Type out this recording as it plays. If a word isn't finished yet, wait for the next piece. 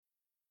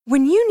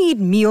When you need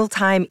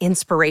mealtime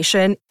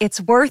inspiration,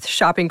 it's worth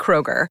shopping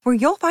Kroger, where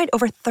you'll find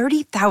over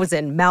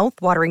 30,000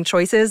 mouth-watering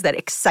choices that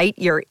excite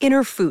your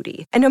inner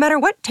foodie. And no matter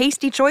what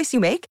tasty choice you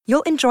make,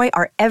 you'll enjoy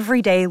our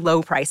everyday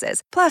low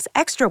prices, plus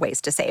extra ways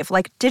to save,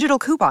 like digital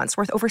coupons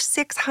worth over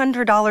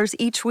 $600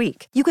 each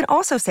week. You can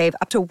also save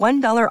up to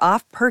 $1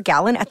 off per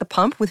gallon at the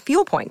pump with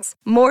fuel points.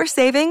 More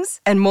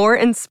savings and more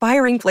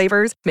inspiring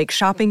flavors make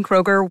shopping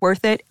Kroger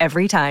worth it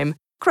every time.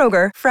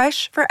 Kroger,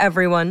 fresh for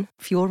everyone.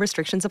 Fuel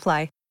restrictions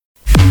apply.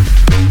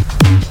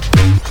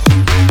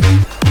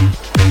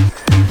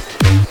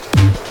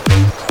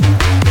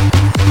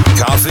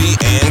 Coffee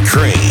and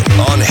Cream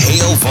on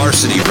Hail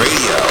Varsity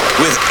Radio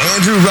with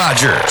Andrew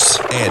Rogers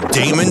and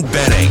Damon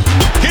Benning.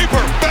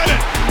 Keeper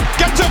Bennett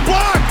gets a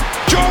block.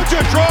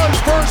 Georgia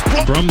draws first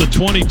block. From the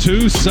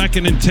 22,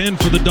 2nd and 10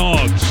 for the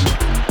Dogs.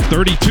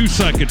 32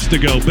 seconds to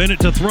go.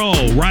 Bennett to throw.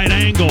 Right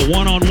angle,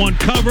 one-on-one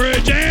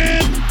coverage,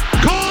 and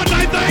caught,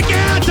 I think,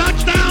 yeah,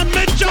 touchdown,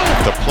 Mitchell.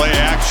 The play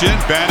action,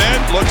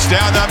 Bennett looks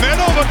down the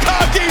middle.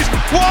 McConkey's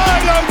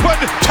wide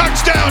open.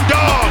 Touchdown,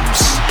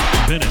 Dogs.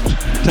 Bennett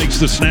takes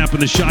the snap in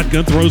the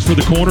shotgun, throws for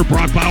the corner.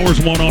 Brock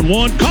Bowers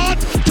one-on-one, caught,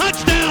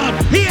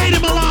 touchdown. He ate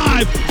him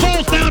alive.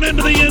 Falls down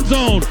into the end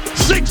zone.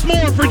 6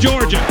 more for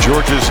Georgia.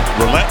 Georgia's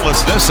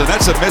relentlessness, and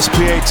that's a missed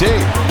PAT.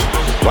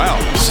 Wow,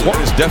 this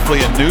is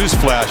definitely a news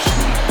flash.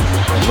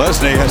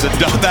 Lesney hasn't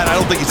done that. I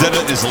don't think he's done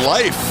it in his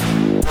life.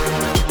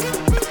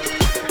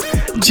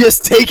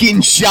 Just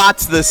taking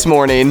shots this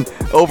morning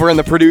over in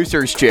the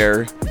producer's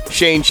chair.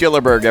 Shane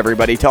Schillerberg,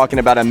 everybody, talking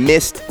about a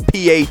missed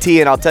PAT,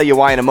 and I'll tell you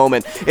why in a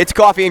moment. It's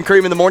Coffee and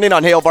Cream in the Morning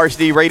on Hail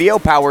Varsity Radio,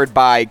 powered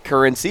by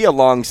Currency,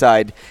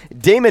 alongside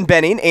Damon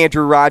Benning,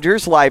 Andrew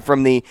Rogers, live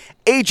from the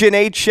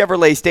H&H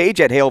Chevrolet stage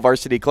at Hail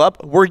Varsity Club.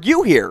 Were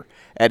you here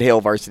at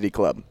Hail Varsity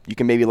Club? You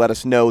can maybe let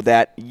us know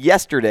that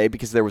yesterday,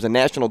 because there was a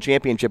national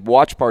championship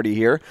watch party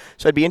here.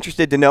 So I'd be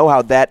interested to know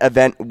how that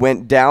event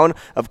went down.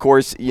 Of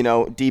course, you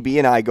know, DB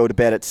and I go to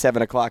bed at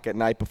 7 o'clock at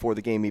night before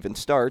the game even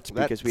starts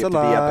because we have to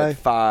be up at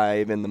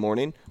 5 in the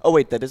morning. Oh,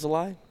 wait, that is a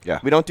lie? Yeah.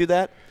 We don't do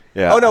that?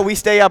 Yeah. Oh, no, we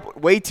stay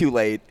up way too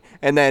late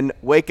and then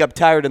wake up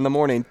tired in the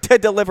morning to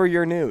deliver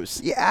your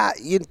news. Yeah,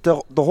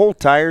 the whole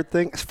tired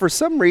thing. For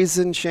some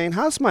reason, Shane,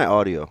 how's my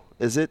audio?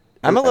 Is it?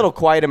 I'm a little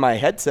quiet in my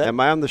headset. Am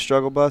I on the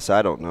struggle bus?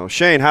 I don't know.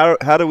 Shane,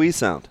 how do we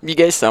sound? You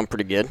guys sound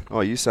pretty good.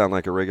 Oh, you sound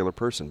like a regular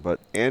person. But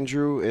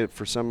Andrew,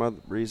 for some other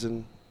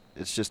reason,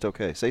 it's just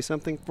okay. Say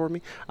something for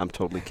me. I'm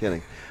totally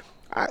kidding.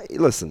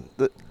 Listen,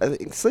 I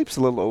think sleep's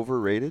a little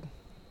overrated.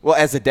 Well,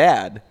 as a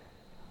dad.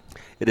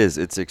 It is.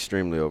 It's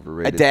extremely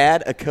overrated. A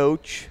dad, a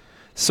coach.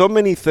 So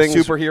many things.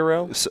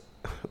 Superhero.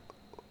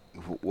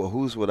 Well,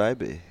 whose would I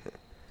be?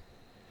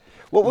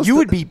 You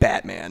would be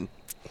Batman.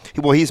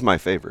 Well, he's my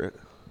favorite.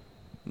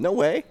 No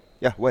way.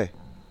 Yeah, way.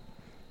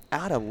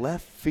 Out of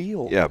left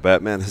field. Yeah,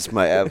 Batman is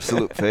my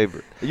absolute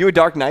favorite. Are you a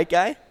Dark Knight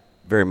guy?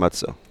 Very much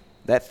so.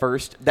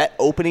 That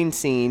opening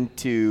scene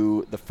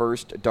to the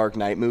first Dark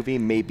Knight movie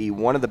may be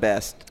one of the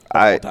best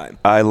of all time.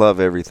 I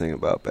love everything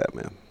about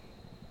Batman.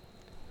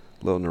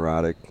 A little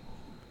neurotic.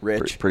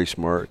 Rich. Pretty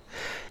smart.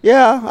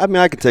 Yeah, I mean,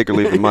 I could take or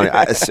leave the money.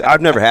 I've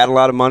never had a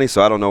lot of money,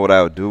 so I don't know what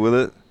I would do with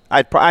it.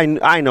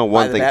 I know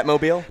one thing. Buy the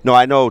Batmobile? No,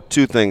 I know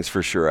 2 things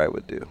for sure I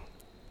would do.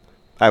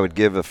 I would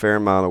give a fair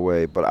amount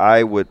away, but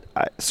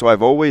so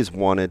I've always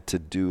wanted to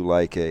do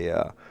like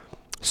a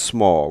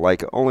small,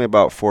 like only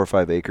about 4 or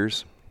 5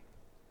 acres.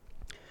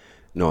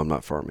 No, I'm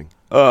not farming.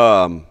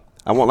 I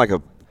want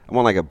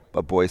like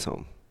a boys'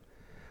 home,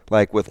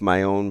 like with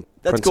my own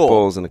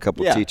principals and a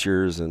couple of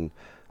teachers and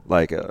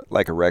like a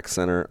rec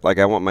center. Like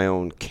I want my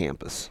own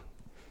campus.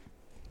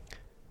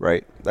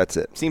 Right, that's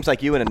it. Seems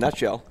like you in a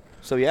nutshell.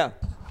 So yeah.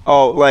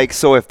 Oh,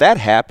 so if that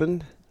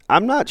happened,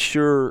 I'm not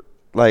sure.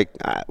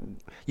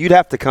 You'd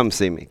have to come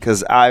see me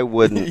because I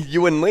wouldn't.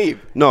 You wouldn't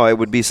leave. No, it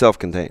would be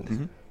self-contained,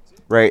 mm-hmm.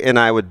 right? And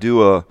I would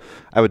do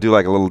like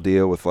a little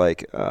deal with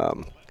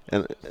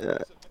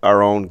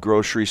our own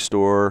grocery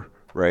store,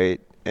 right?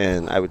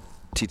 And I would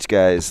teach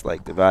guys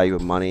like the value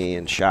of money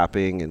and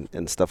shopping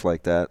and stuff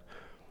like that.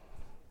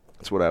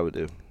 That's what I would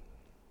do.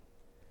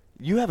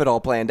 You have it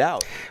all planned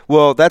out.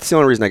 Well, that's the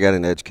only reason I got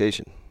into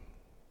education.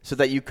 So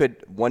that you could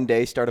one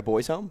day start a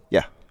boys' home?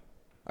 Yeah.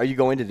 Are you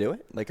going to do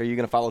it? Are you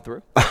going to follow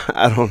through?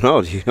 I don't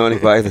know. Do you know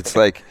anybody that's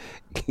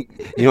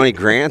you know any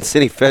grants,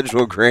 any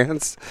federal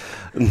grants?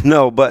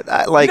 No, but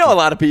you know a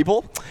lot of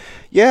people.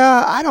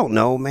 Yeah, I don't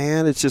know,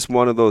 man. It's just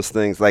one of those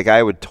things.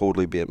 I would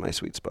totally be in my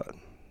sweet spot.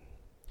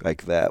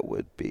 That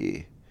would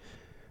be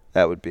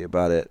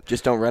about it.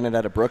 Just don't run it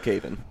out of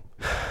Brookhaven.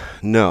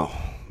 No,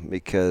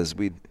 because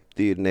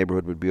the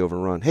neighborhood would be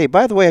overrun. Hey,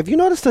 by the way, have you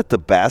noticed that the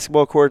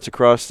basketball courts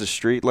across the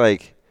street,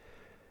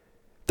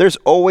 there's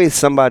always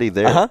somebody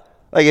there? Uh-huh.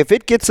 If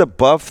it gets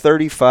above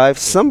 35,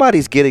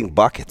 somebody's getting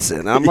buckets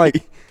in. I'm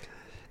like,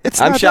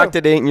 I'm shocked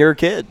it ain't your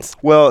kids.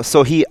 Well,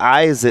 so he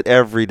eyes it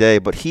every day,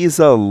 but he's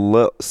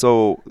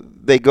so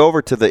they go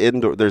over to the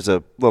indoor. There's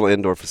a little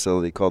indoor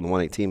facility called the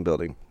 118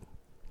 building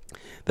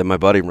that my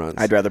buddy runs.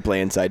 I'd rather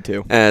play inside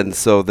too. And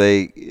so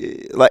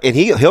and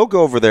he'll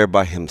go over there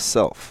by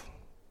himself,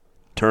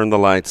 turn the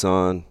lights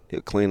on, he'll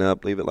clean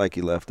up, leave it like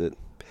he left it,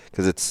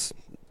 because it's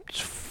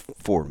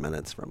 4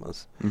 minutes from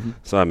us. Mm-hmm.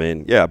 So, I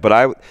mean, yeah,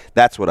 but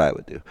that's what I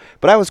would do.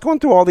 But I was going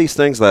through all these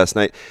things last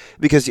night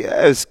because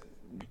I was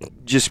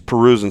just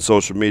perusing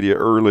social media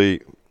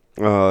early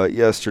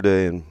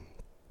yesterday, and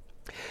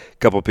a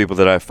couple of people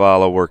that I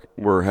follow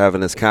were having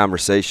this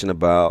conversation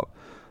about,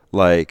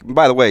 like,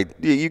 by the way,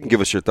 you can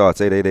give us your thoughts,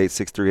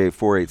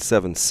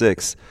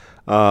 888-638-4876.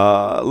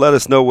 Let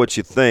us know what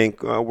you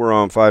think. We're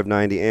on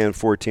 590 and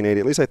 1480.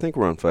 At least I think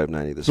we're on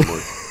 590 this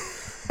morning.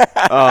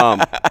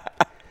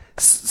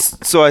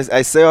 So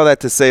I say all that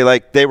to say,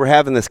 like, they were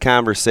having this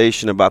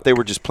conversation about, they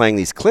were just playing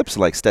these clips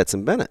like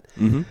Stetson Bennett.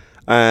 Mm-hmm.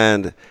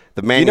 And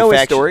the manufacturer. You know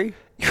his story?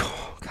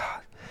 Oh,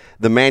 God.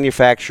 The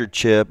manufactured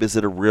chip, is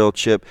it a real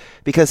chip?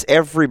 Because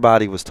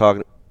everybody was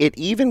talking. It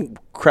even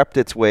crept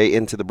its way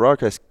into the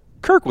broadcast.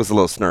 Kirk was a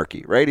little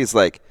snarky, right? He's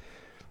like,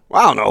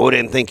 well, I don't know. I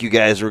didn't think you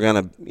guys were going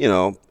to,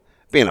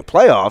 be in the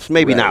playoffs.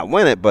 Maybe not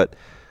win it, but,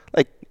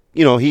 like,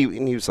 he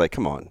was like,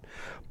 come on.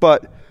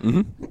 But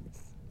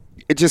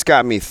it just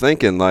got me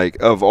thinking, like,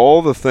 of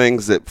all the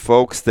things that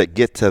folks that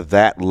get to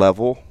that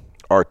level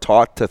are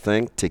taught to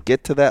think to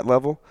get to that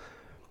level,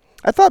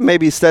 I thought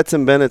maybe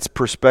Stetson Bennett's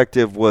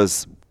perspective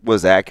was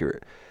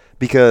accurate,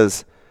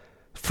 because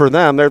for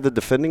them, they're the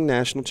defending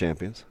national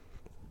champions.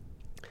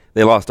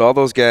 They lost all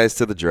those guys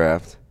to the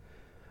draft.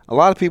 A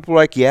lot of people were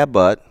like, yeah,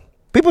 but.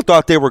 People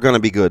thought they were going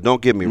to be good,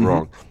 don't get me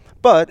wrong.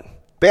 But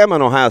Bama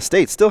and Ohio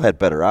State still had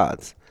better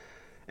odds.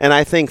 And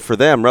I think for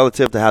them,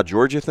 relative to how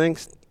Georgia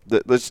thinks,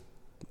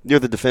 you're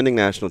the defending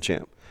national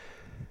champ.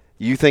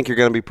 You think you're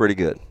going to be pretty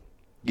good.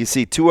 You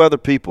see two other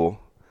people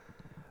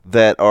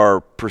that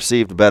are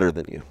perceived better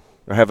than you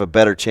or have a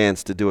better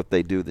chance to do what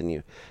they do than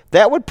you.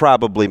 That would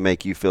probably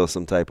make you feel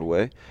some type of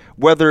way,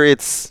 whether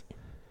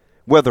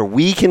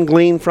we can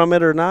glean from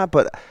it or not.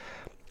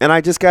 And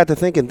I just got to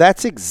thinking,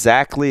 that's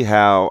exactly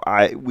how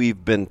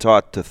we've been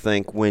taught to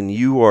think when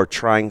you are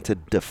trying to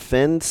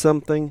defend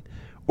something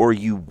or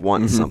you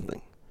want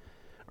something.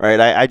 Right?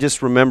 I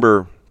just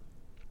remember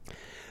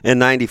in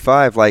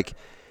 95, like,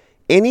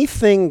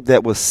 anything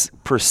that was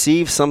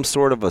perceived some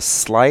sort of a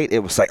slight, it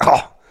was like,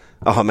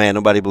 oh man,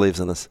 nobody believes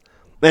in us.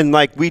 And,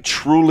 like, we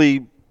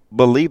truly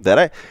believed that.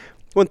 I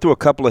went through a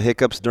couple of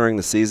hiccups during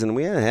the season.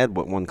 We had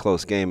one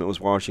close game. It was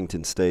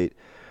Washington State.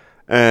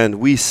 And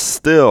we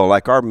still,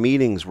 like, our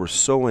meetings were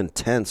so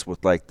intense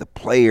with, like, the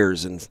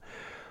players and,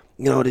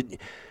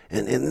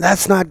 and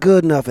that's not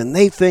good enough, and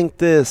they think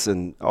this,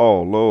 and,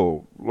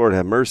 Lord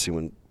have mercy,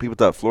 when people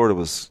thought Florida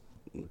was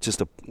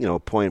just a,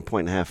 point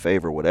and a half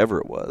favor, whatever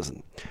it was.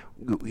 And,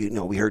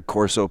 we heard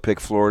Corso pick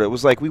Florida. It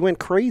was like we went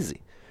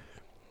crazy.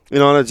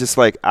 And it's just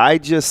like, I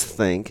just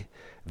think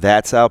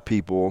that's how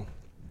people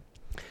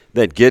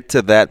that get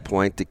to that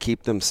point to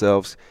keep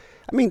themselves –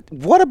 I mean,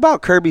 what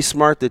about Kirby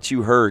Smart that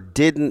you heard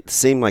didn't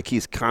seem like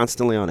he's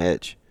constantly on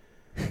edge?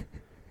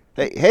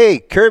 Hey,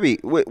 Kirby,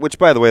 which,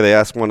 by the way, they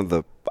asked one of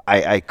the –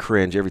 I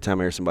cringe every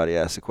time I hear somebody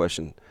ask a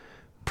question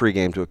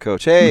pregame to a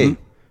coach. Hey,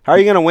 how are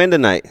you going to win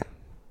tonight?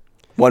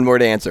 One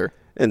word answer.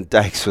 And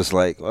Dykes was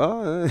like,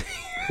 well,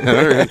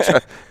 try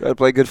to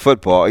play good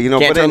football.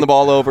 Can't turn the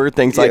ball over,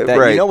 things like that.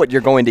 Right. You know what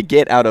you're going to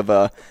get out of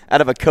a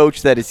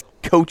coach that is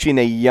coaching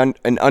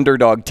an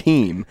underdog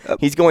team.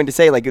 He's going to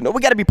say, like, we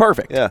got to be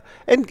perfect. Yeah.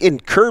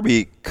 And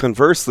Kirby,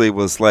 conversely,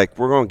 was like,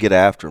 we're going to get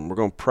after him. We're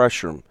going to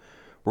pressure him.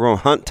 We're going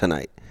to hunt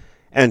tonight.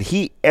 And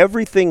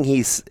every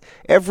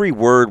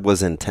word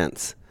was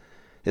intense.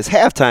 His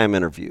halftime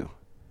interview.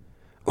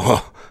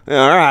 Oh, they're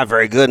not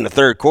very good in the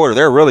third quarter.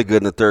 They're really good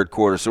in the third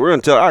quarter. So we're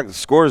going to tell the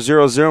score is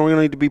 0-0. We're going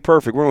to need to be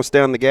perfect. We're going to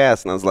stay on the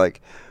gas. And I was like,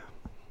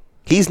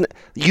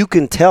 you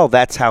can tell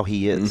that's how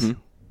he is.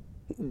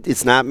 Mm-hmm.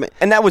 It's not.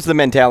 And that was the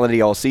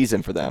mentality all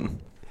season for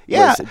them.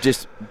 Yeah.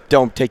 Just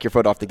don't take your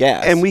foot off the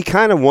gas. And we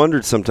kind of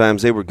wondered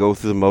sometimes, they would go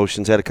through the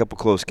motions, had a couple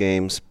close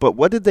games. But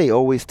what did they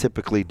always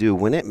typically do?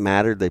 When it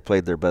mattered, they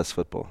played their best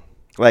football.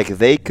 Like,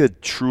 they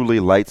could truly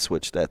light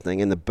switch that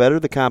thing. And the better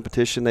the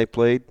competition they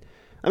played,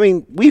 I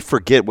mean, we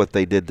forget what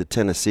they did to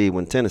Tennessee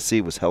when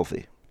Tennessee was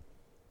healthy.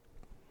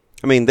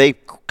 I mean, they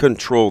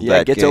controlled that game.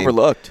 Yeah, it gets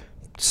overlooked.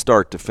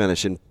 Start to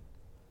finish. And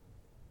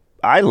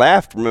I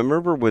laughed,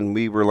 remember, when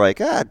we were like,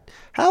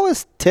 how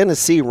is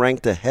Tennessee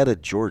ranked ahead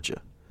of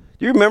Georgia?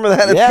 Do you remember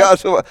that? Yeah. I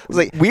was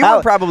like, we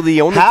were probably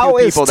the only two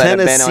people that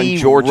have been on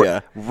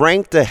Georgia.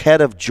 Ranked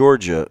ahead of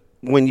Georgia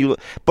when you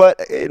 – but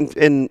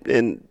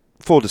in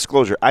full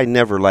disclosure, I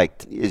never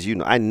liked – as you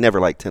know, I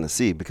never liked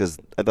Tennessee because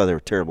I thought they were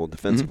terrible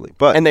defensively. Mm-hmm.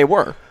 But and they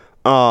were.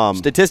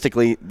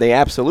 Statistically, they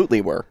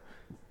absolutely were.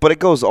 But it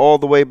goes all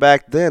the way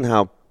back then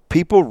how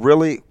people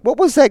really – what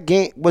was that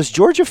game? Was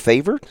Georgia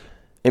favored?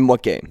 In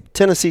what game?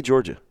 Tennessee,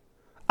 Georgia.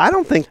 I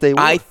don't think they were.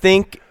 I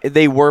think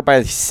they were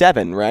by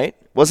 7, right?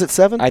 Was it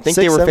 7? I think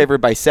they were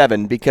favored by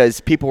 7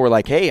 because people were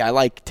like, hey, I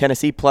like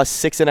Tennessee plus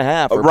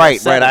 6.5.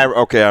 Right.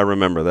 I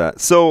remember that.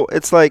 So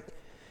it's like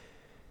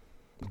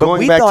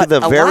going back to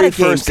the very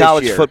first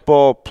college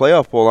football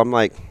playoff bowl, I'm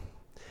like,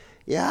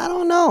 yeah, I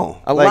don't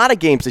know. A lot of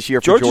games this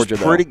year for Georgia,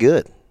 pretty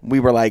good. We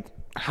were like,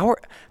 how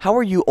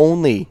are you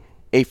only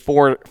a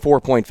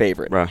 4-point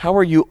favorite? Right. How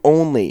are you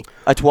only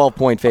a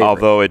 12-point favorite?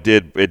 Although it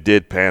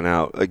did pan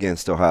out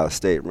against Ohio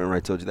State. Remember I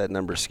told you that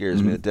number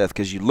scares me to death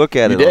because you look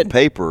at it on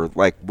paper,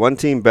 like one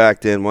team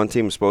backed in, one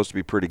team was supposed to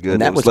be pretty good.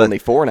 And that was only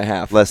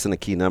 4.5. Less than a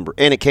key number.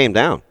 And it came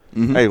down.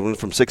 It went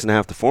from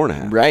 6.5 to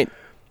 4.5. Right.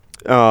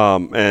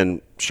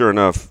 And sure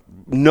enough,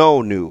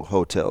 no new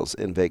hotels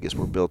in Vegas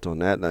were built on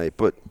that night.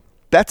 But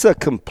that's a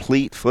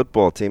complete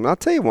football team. I'll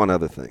tell you one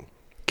other thing.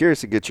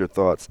 Curious to get your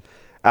thoughts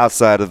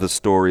outside of the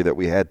story that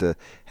we had to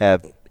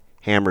have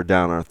hammered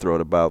down our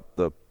throat about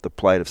the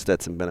plight of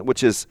Stetson Bennett,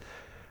 which is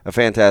a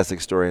fantastic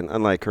story. And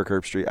unlike Kirk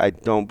Herbstreit, I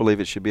don't believe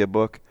it should be a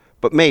book.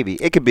 But maybe.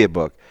 It could be a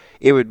book.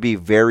 It would be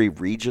very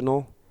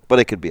regional, but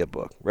it could be a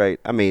book, right?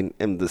 I mean,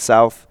 in the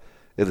South,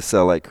 it'll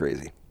sell like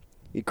crazy.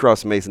 You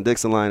cross the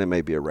Mason-Dixon line, it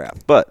may be a wrap.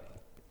 But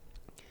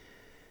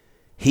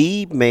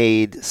he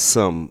made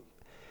some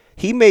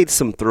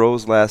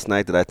throws last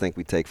night that I think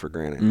we take for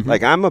granted.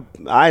 Like I'm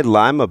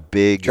a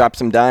big Drop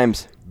some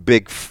dimes.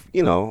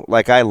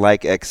 Like I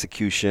like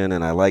execution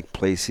and I like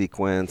play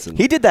sequence. And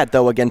He did that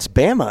though against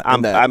Bama.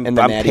 I'm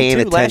Natty paying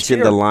too, last attention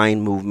year. to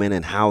line movement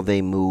and how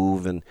they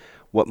move and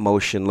what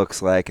motion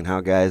looks like and how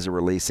guys are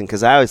releasing.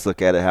 Because I always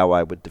look at it how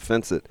I would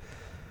defend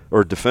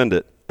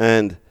it.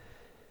 And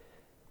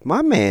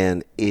my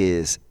man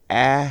is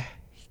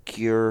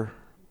accurate.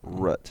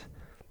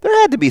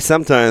 There had to be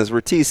some times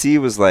where TC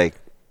was like,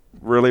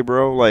 really,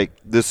 bro? Like,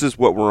 this is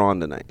what we're on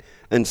tonight.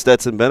 And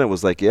Stetson Bennett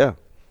was like, yeah,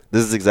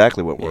 this is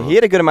exactly what we're on. He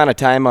had a good amount of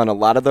time on a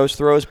lot of those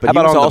throws, but he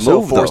was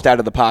also forced out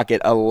of the pocket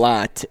a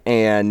lot.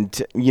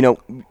 And,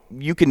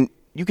 you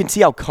can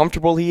see how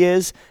comfortable he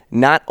is,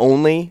 not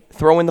only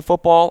throwing the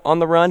football on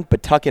the run,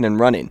 but tucking and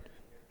running.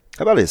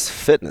 How about his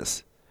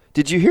fitness?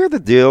 Did you hear the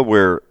deal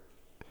where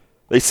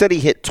they said he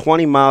hit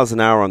 20 miles an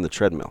hour on the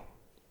treadmill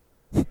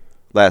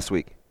last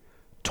week?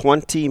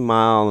 20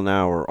 mile an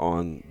hour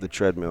on the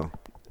treadmill.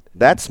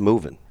 That's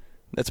moving.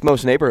 That's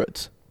most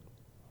neighborhoods.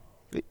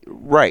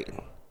 Right.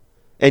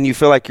 And you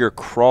feel like you're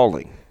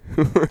crawling.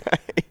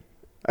 Right.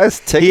 That's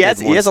taking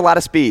He has a lot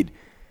of speed.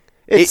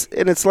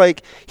 It's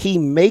like he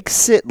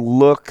makes it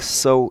look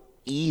so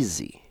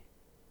easy.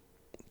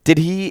 Did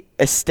he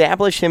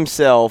establish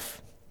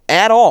himself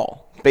at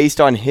all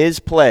based on his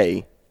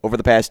play over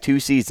the past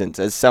 2 seasons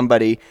as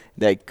somebody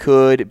that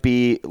could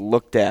be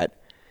looked at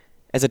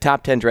as a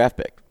top 10 draft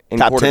pick in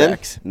Top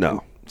quarterbacks? 10?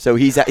 No. So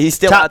he's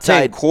still top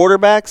outside. 10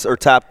 quarterbacks or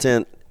top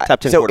 10 So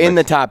quarterbacks? in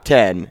the top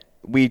 10,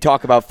 we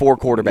talk about 4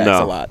 quarterbacks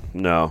a lot.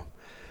 No.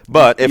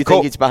 But you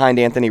think he's behind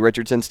Anthony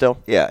Richardson still?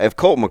 Yeah, if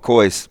Colt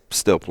McCoy's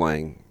still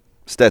playing,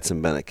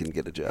 Stetson Bennett can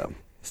get a job.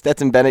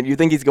 Stetson Bennett, you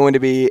think he's going to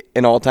be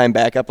an all-time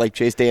backup like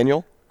Chase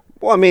Daniel?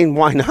 Well, I mean,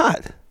 why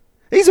not?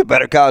 He's a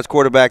better college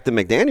quarterback than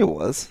McDaniel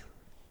was.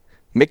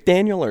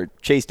 McDaniel or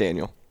Chase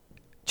Daniel?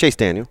 Chase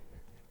Daniel.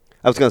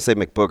 I was going to say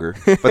McBooger,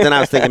 but then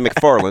I was thinking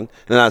McFarland,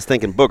 then I was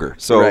thinking Booger.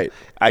 So right.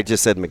 I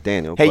just said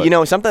McDaniel. Hey,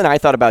 something I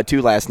thought about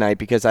too last night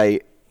because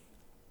I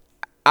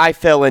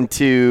fell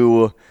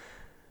into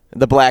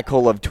the black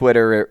hole of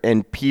Twitter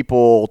and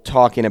people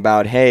talking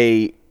about,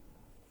 hey,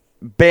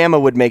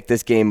 Bama would make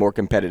this game more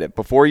competitive.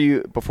 Before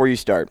you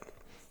start,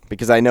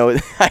 because I know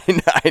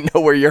I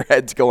know where your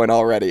head's going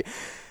already.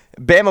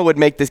 Bama would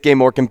make this game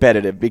more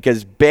competitive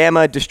because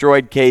Bama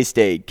destroyed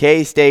K-State.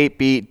 K-State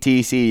beat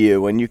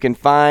TCU, and you can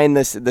find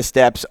the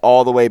steps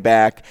all the way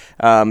back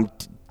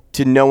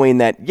to knowing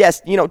that, yes,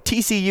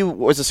 TCU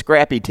was a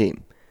scrappy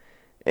team.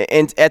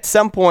 And at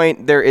some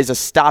point, there is a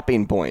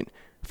stopping point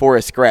for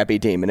a scrappy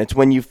team, and it's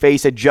when you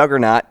face a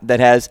juggernaut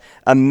that has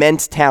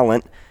immense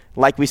talent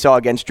like we saw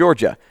against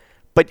Georgia.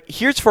 But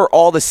here's for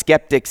all the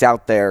skeptics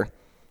out there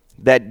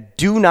that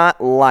do not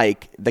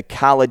like the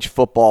college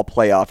football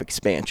playoff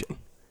expansion.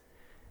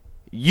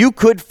 You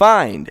could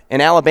find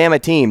an Alabama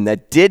team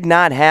that did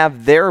not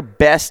have their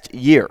best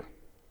year,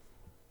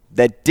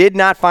 that did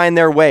not find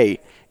their way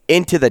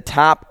into the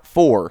top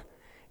 4,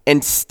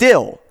 and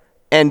still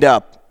end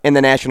up in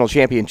the national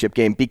championship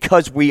game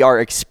because we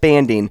are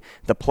expanding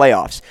the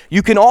playoffs.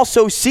 You can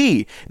also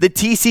see the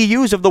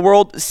TCUs of the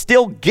world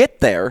still get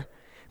there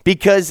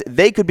because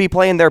they could be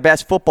playing their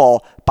best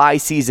football by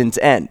season's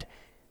end.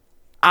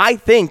 I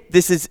think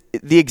this is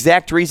the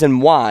exact reason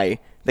why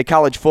the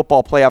College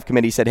Football Playoff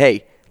Committee said,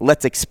 hey,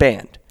 let's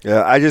expand.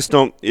 Yeah, I just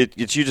don't – you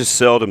just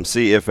seldom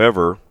see, if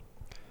ever,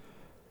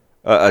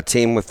 a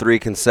team with 3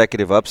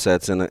 consecutive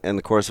upsets in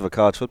the course of a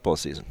college football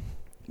season.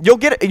 You'll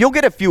get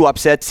a few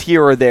upsets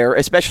here or there,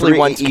 especially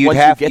once you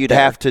get there. You'd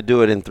have to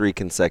do it in 3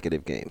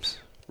 consecutive games,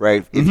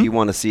 right? Mm-hmm. If you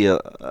want to see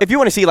if you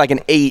want to see like an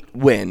 8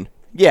 win,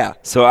 yeah.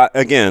 So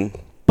again,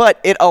 but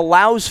it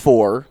allows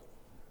for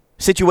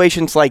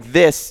situations like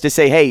this to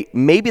say, hey,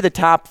 maybe the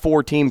top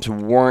 4 teams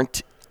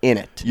weren't in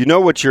it. You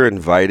know what you're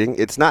inviting?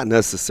 It's not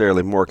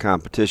necessarily more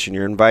competition.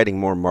 You're inviting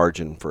more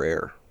margin for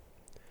error.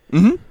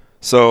 Mm-hmm.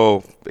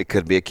 So it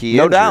could be a key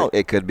injury. No doubt.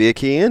 It could be a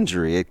key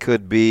injury. It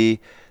could be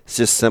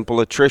just simple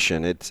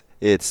attrition.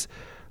 It's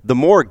the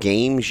more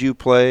games you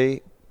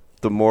play,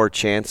 the more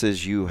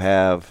chances you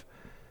have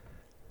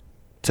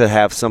to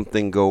have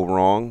something go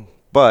wrong.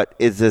 But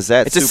it's a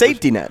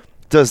safety net.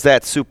 does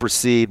that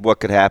supersede what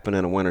could happen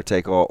in a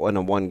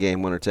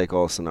one-game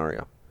winner-take-all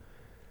scenario?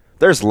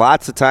 There's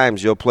lots of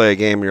times you'll play a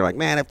game and you're like,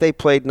 man, if they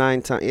played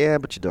 9 times, yeah,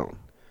 but you don't.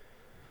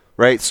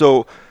 Right?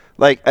 So,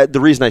 like, the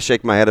reason I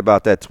shake my head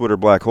about that Twitter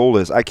black hole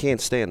is I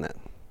can't stand that.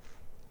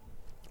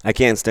 I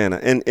can't stand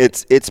it. And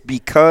it's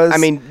because – I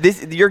mean,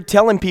 you're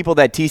telling people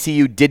that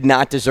TCU did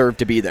not deserve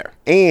to be there.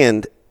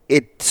 And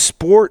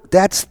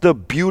that's the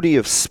beauty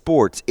of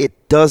sports.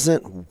 It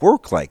doesn't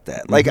work like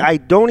that. Like, I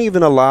don't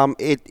even allow –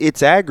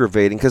 it's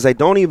aggravating because I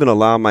don't even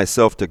allow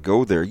myself to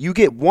go there. You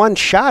get one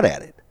shot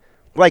at it.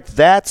 Like,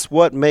 that's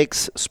what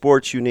makes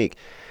sports unique.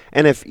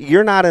 And if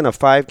you're not in a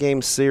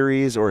 5-game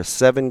series or a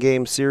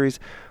 7-game series,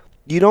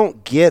 you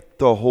don't get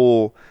the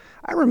whole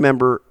 – I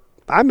remember –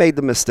 I made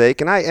the mistake,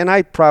 and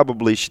I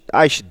probably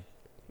I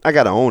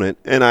got to own it,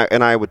 and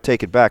I would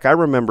take it back. I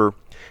remember,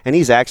 and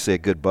he's actually a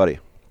good buddy.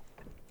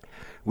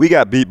 We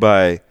got beat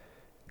by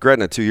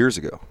Gretna 2 years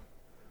ago,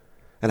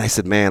 and I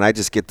said, man, I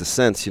just get the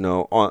sense,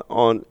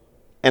 on,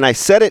 and I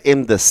said it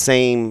in the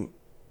same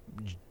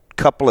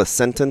couple of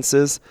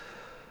sentences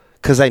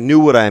because I knew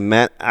what I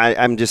meant.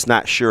 I'm just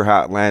not sure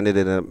how it landed,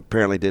 and it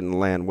apparently didn't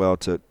land well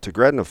to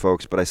Gretna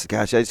folks. But I said,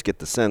 gosh, I just get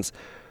the sense,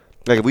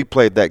 like if we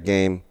played that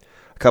game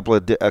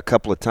a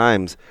couple of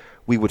times,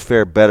 we would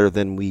fare better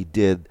than we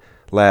did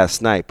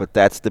last night. But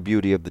that's the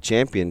beauty of the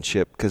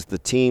championship, because the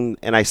team,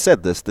 and I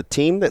said this, the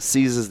team that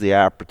seizes the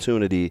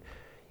opportunity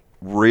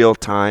real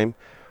time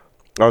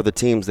are the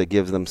teams that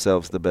give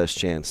themselves the best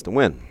chance to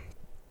win.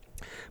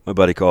 My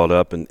buddy called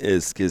up, and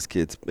his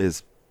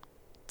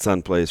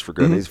son plays for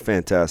Gretna. He's a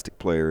fantastic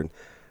player,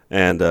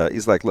 and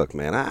he's like, look,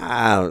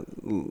 man,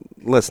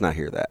 let's not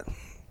hear that.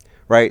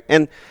 Right,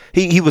 and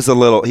he was a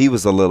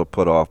little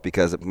put off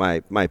because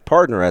my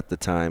partner at the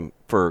time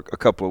for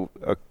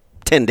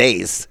 10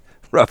 days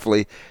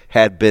roughly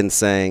had been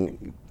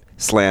saying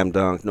slam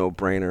dunk, no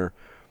brainer,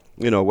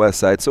 West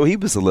Side. So he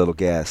was a little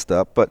gassed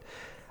up, but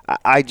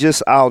I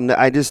just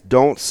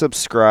don't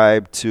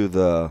subscribe to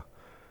the,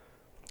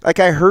 like,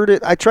 I heard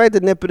it. I tried to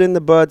nip it in the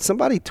bud.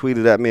 Somebody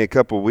tweeted at me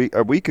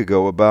a week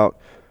ago about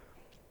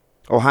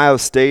Ohio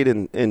State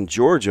and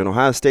Georgia, and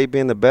Ohio State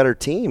being the better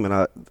team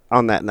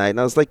on that night. And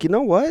I was like, you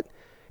know what?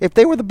 If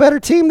they were the better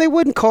team, they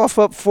wouldn't cough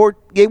up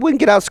they wouldn't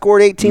get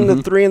outscored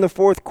 18-3 in the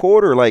fourth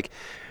quarter. Like,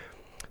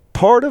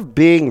 part of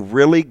being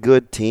really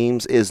good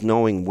teams is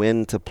knowing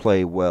when to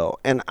play well.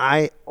 And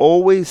I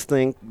always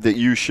think that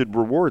you should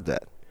reward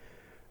that.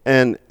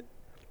 And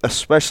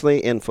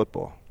especially in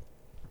football,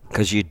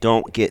 because you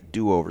don't get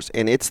do-overs.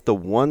 And it's the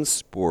one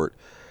sport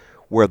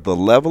where the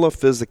level of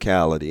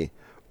physicality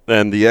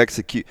and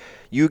the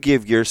you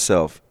give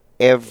yourself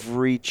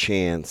every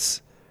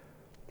chance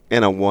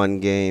in a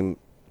one-game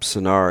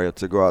scenario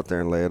to go out there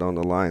and lay it on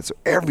the line. So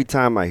every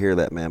time I hear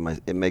that, man,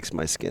 it makes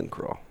my skin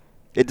crawl.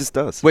 It just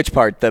does. Which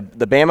part? The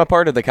Bama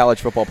part or the college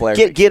football player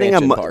getting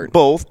them part?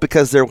 Both,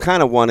 because they're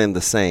kind of one and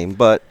the same.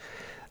 But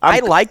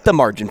I like the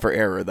margin for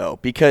error, though,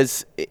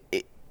 because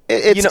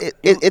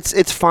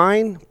it's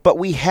fine. But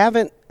we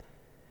haven't.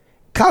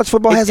 College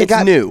football hasn't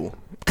gotten new.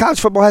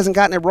 College football hasn't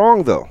gotten it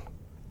wrong, though.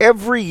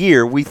 Every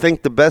year we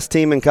think the best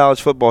team in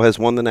college football has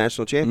won the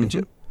national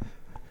championship.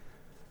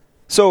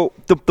 So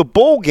the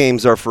bowl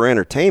games are for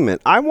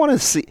entertainment. I want to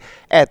see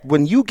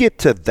when you get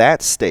to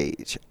that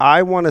stage,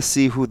 I want to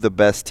see who the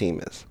best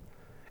team is.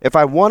 If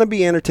I want to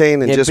be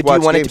entertained and just watch games. But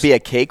do you want it to be a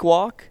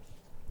cakewalk?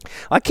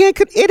 I can't.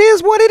 It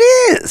is what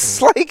it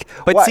is.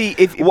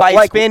 By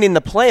expanding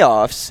the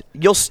playoffs,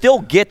 you'll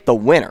still get the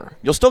winner.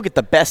 You'll still get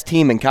the best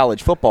team in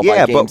college football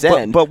by game's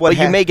end. But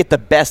you may get the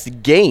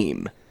best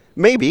game.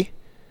 Maybe.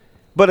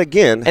 But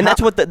again, and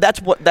that's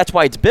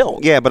why it's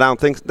built. Yeah, but I don't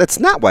think that's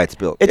not why it's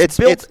built.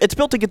 It's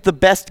built to get the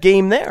best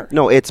game there.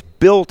 No, it's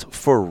built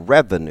for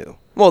revenue.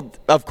 Well,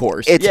 of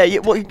course. You're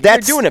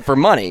doing it for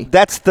money.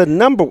 That's the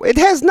number. It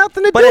has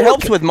nothing to do. But it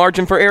helps with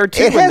margin for error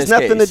too. It has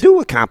nothing to do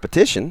with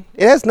competition.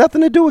 It has nothing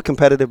to do with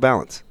competitive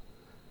balance.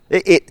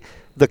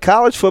 The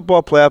college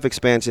football playoff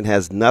expansion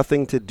has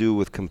nothing to do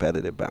with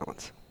competitive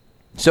balance.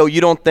 So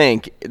you don't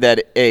think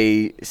that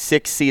a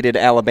 6-seeded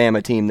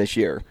Alabama team this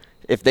year,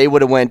 if they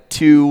would have went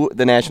to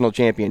the national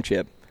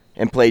championship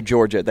and played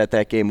Georgia,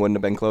 that game wouldn't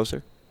have been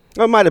closer?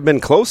 Well, it might have been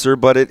closer,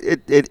 but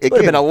it would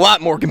have been a lot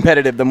more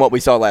competitive than what we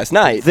saw last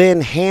night. Then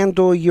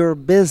handle your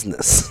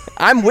business.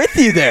 I'm with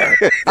you there.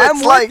 I'm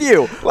with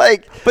you.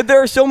 But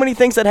there are so many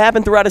things that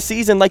happen throughout a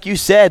season. Like you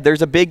said,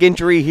 there's a big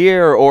injury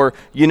here, or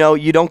you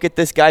don't get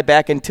this guy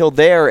back until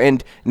there,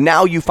 and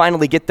now you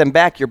finally get them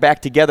back. You're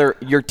back together.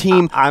 Your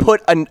team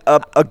put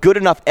a good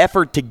enough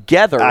effort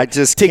together to get to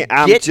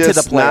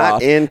the playoffs.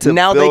 Not into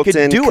now they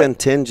could do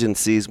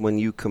contingencies when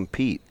you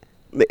compete.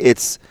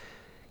 It's.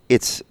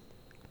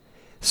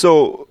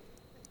 So,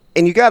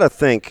 and you got to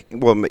think.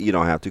 Well, you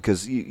don't have to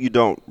because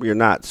you're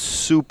not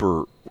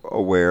super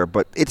aware,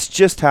 but it's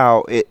just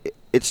how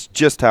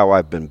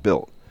I've been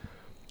built,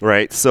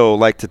 right? So,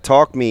 like, to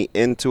talk me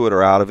into it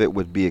or out of it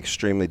would be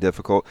extremely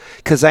difficult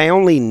because I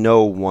only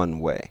know one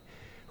way,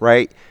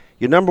 right?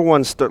 Your number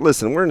one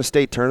listen, we're in a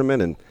state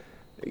tournament,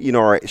 and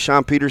all right,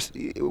 Sean Peters,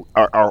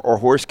 our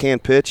horse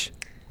can't pitch.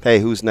 Hey,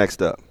 who's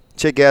next up?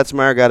 Chick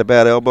Gatzmeyer got a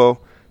bad elbow.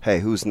 Hey,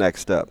 who's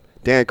next up?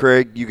 Dan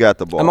Craig, you got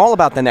the ball. I'm all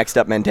about the next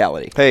up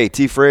mentality. Hey,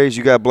 T. Fraze,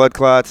 you got blood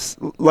clots.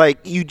 Like,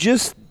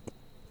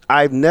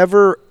 I've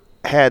never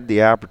had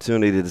the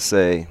opportunity to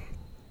say,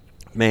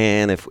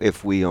 man,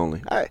 if we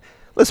only.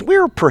 Listen, we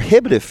were a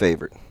prohibitive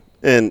favorite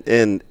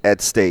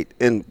at State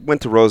and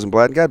went to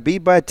Rosenblatt and got beat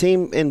by a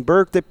team in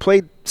Burke that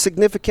played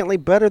significantly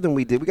better than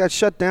we did. We got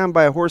shut down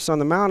by a horse on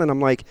the mound, and I'm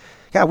like,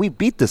 God, we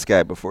beat this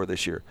guy before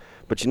this year.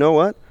 But you know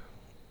what?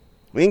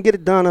 We didn't get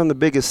it done on the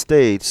biggest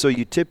stage, so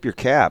you tip your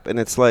cap. And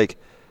it's like,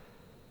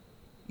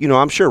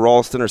 I'm sure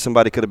Ralston or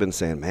somebody could have been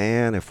saying,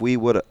 man, if we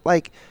would have.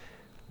 Like,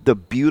 the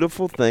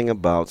beautiful thing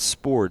about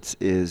sports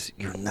is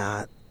you're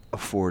not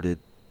afforded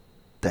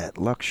that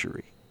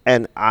luxury.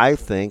 And I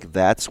think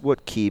that's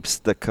what keeps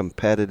the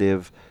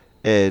competitive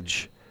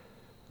edge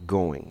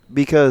going.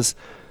 Because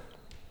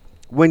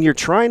when you're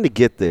trying to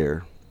get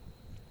there,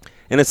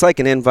 and it's like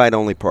an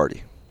invite-only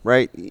party,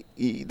 right?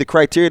 The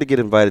criteria to get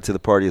invited to the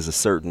party is a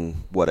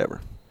certain whatever.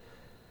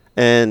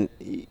 And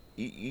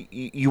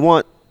if you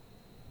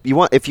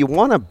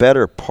want a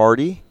better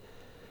party,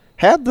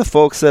 have the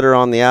folks that are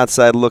on the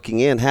outside looking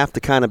in have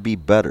to kind of be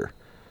better.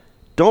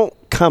 Don't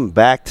come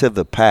back to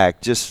the pack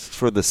just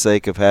for the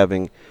sake of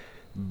having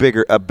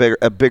a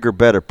bigger,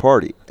 better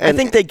party. And I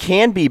think they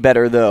can be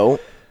better, though,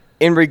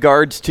 in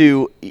regards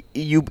to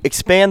you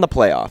expand the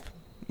playoff.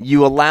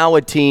 You allow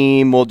a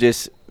team,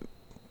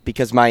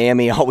 because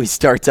Miami always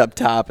starts up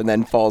top and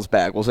then falls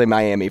back. We'll say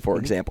Miami, for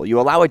example. You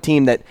allow a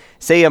team that,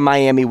 say a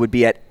Miami would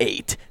be at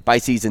 8 by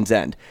season's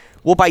end.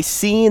 Well, by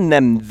seeing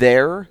them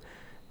there,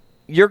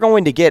 you're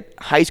going to get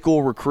high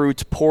school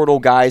recruits, portal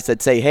guys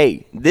that say,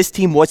 hey, this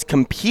team was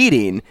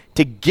competing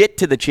to get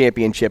to the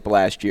championship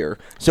last year.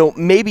 So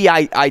maybe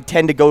I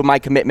tend to go my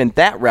commitment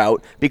that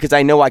route because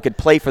I know I could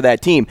play for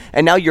that team.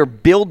 And now you're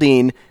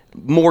building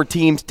more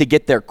teams to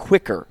get there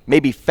quicker,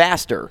 maybe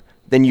faster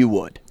than you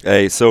would.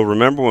 Hey, so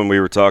remember when we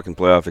were talking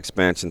playoff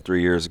expansion 3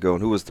 years ago,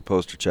 and who was the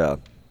poster child?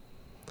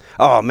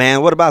 Oh,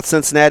 man, what about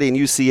Cincinnati and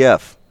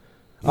UCF?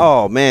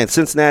 Oh, man,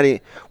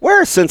 Cincinnati.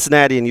 Where are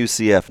Cincinnati and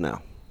UCF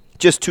now?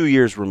 Just 2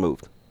 years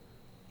removed.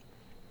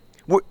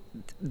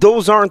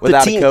 Those aren't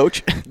without the teams. A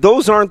coach.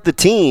 Those aren't the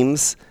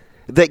teams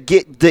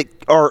that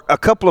are a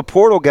couple of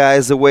portal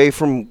guys away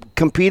from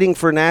competing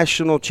for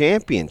national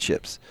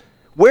championships.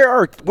 Where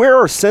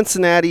are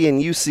Cincinnati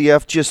and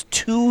UCF just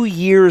 2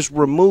 years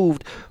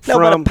removed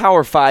from? No, but a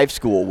Power 5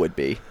 school would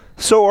be.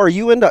 So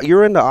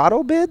you're into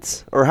auto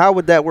bids, or how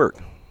would that work?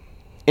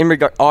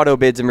 Auto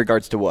bids in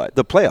regards to what?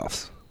 The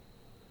playoffs.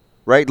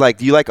 Right? Like,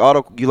 do you like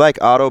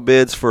auto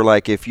bids for,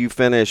 like, if you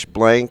finish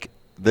blank,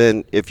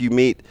 then if you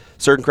meet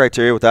certain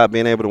criteria without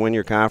being able to win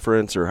your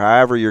conference or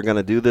however you're going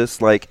to do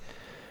this, like,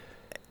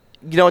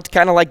 it's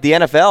kind of like the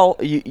NFL.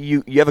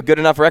 You have a good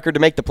enough record to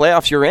make the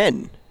playoffs, you're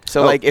in.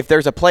 So, like, if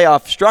there's a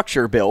playoff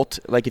structure built,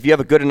 like if you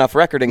have a good enough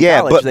record in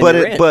college, then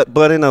you're in.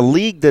 But in a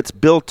league that's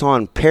built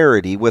on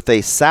parity with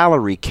a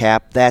salary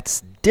cap,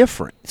 that's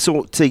different.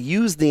 So to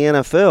use the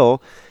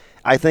NFL,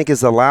 I think,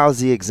 is a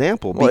lousy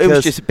example. Well, it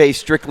was just based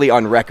strictly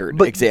on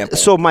record example.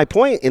 So my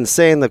point in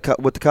saying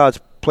what the college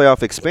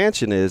playoff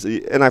expansion is,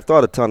 and I've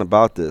thought a ton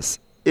about this,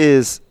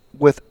 is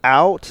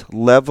without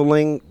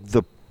leveling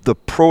the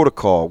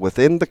protocol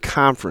within the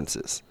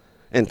conferences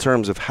in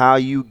terms of how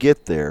you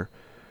get there,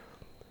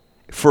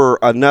 for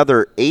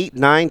another 8,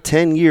 9,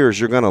 10 years,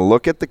 you're going to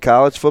look at the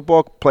college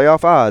football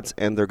playoff odds,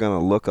 and they're going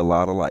to look a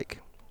lot alike.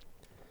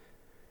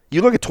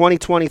 You look at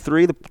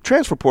 2023, the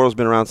transfer portal's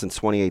been around since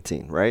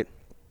 2018, right?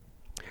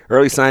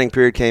 Early signing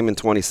period came in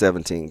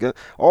 2017.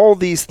 All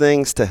these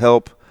things to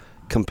help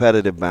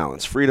competitive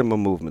balance, freedom of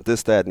movement,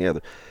 this, that, and the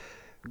other.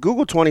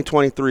 Google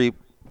 2023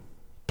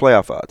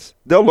 playoff odds.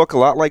 They'll look a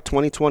lot like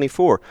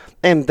 2024.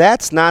 And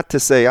that's not to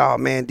say, oh,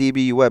 man,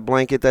 DB, you wet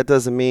blanket. That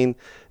doesn't mean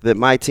that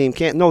my team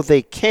can't. No,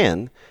 they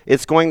can.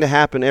 It's going to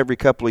happen every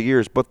couple of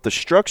years. But the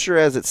structure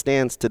as it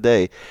stands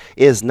today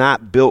is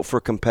not built for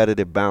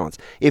competitive balance.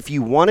 If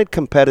you wanted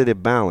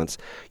competitive balance,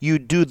 you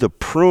do the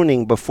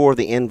pruning before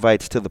the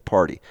invites to the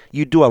party.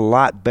 You do a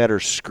lot better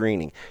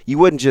screening. You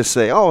wouldn't just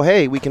say, oh,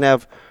 hey, we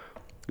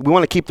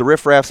want to keep the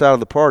riffraffs out of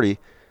the party.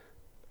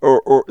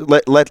 Or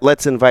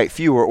let's invite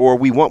fewer, or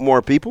we want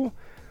more people.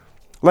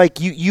 Like,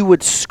 you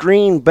would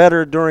screen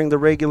better during the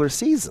regular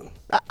season.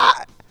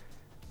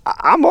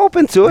 I'm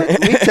open to it.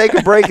 We take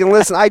a break and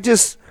listen. I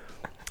just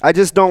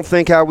don't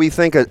think how we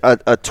think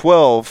a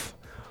 12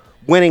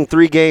 winning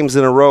 3 games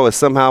in a row is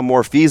somehow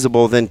more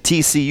feasible than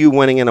TCU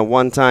winning in a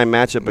one-time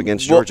matchup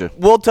against Georgia.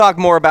 We'll talk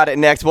more about it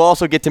next. We'll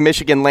also get to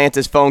Michigan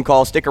Lance's phone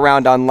call. Stick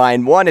around on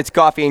line 1. It's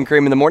Coffee and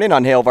Cream in the Morning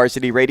on Hail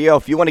Varsity Radio.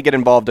 If you want to get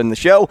involved in the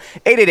show,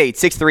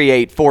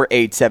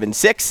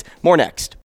 888-638-4876. More next.